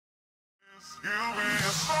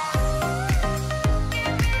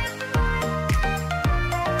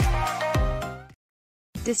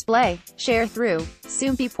Display, Sharethrough,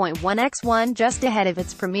 Soompi.1x1 Just ahead of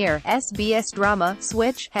its premiere, SBS drama,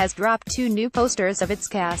 Switch, has dropped 2 new posters of its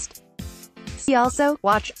cast. See also,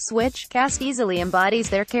 watch, Switch, cast easily embodies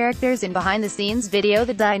their characters in behind-the-scenes video.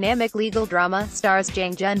 The dynamic legal drama stars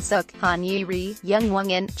Jang Geun Suk, Han Yi-ri, Young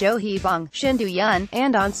Won-in, Jo Hee-bong, Shin Do-yeon,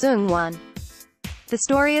 and An Seung-won. The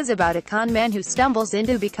story is about a con man who stumbles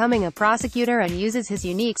into becoming a prosecutor and uses his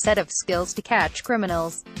unique set of skills to catch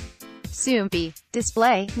criminals. Soompi.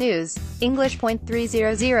 Display, News,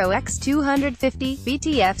 English.300x250,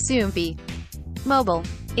 BTF Soompi. Mobile.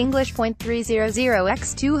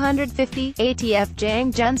 English.300x250, ATF.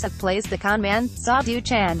 Jang Geun Suk plays the con man, Seo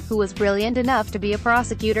Chan, who was brilliant enough to be a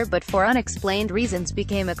prosecutor but for unexplained reasons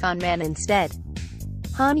became a con man instead.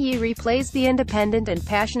 Han Yi-ri plays the independent and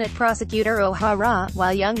passionate prosecutor Oh Ha-ra,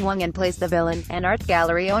 while Young Won-in plays the villain, an art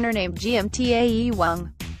gallery owner named Gmtae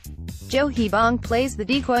Wong. Jo Hee-bong plays the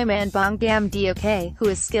decoy man Bong Gam-deok, who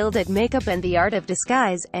is skilled at makeup and the art of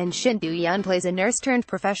disguise, and Shin Do-yeon plays a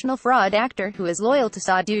nurse-turned-professional fraud actor who is loyal to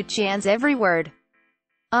Seo Chan's every word.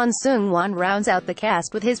 An Seung-won rounds out the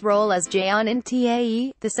cast with his role as Jaeon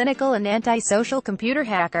Tae, the cynical and anti-social computer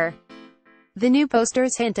hacker. The new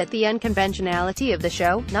posters hint at the unconventionality of the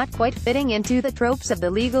show, not quite fitting into the tropes of the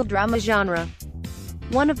legal drama genre.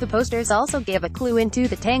 One of the posters also gave a clue into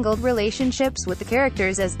the tangled relationships with the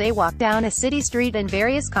characters as they walk down a city street in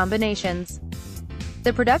various combinations.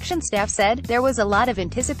 The production staff said, there was a lot of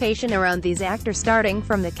anticipation around these actors starting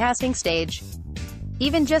from the casting stage.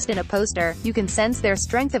 Even just in a poster, you can sense their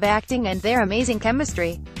strength of acting and their amazing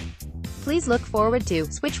chemistry. Please look forward to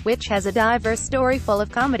Switch, which has a diverse story full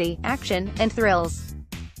of comedy, action, and thrills.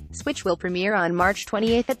 Switch will premiere on March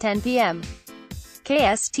 28 at 10 p.m.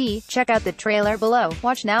 KST. Check out the trailer below.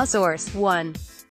 Watch now. Source 1.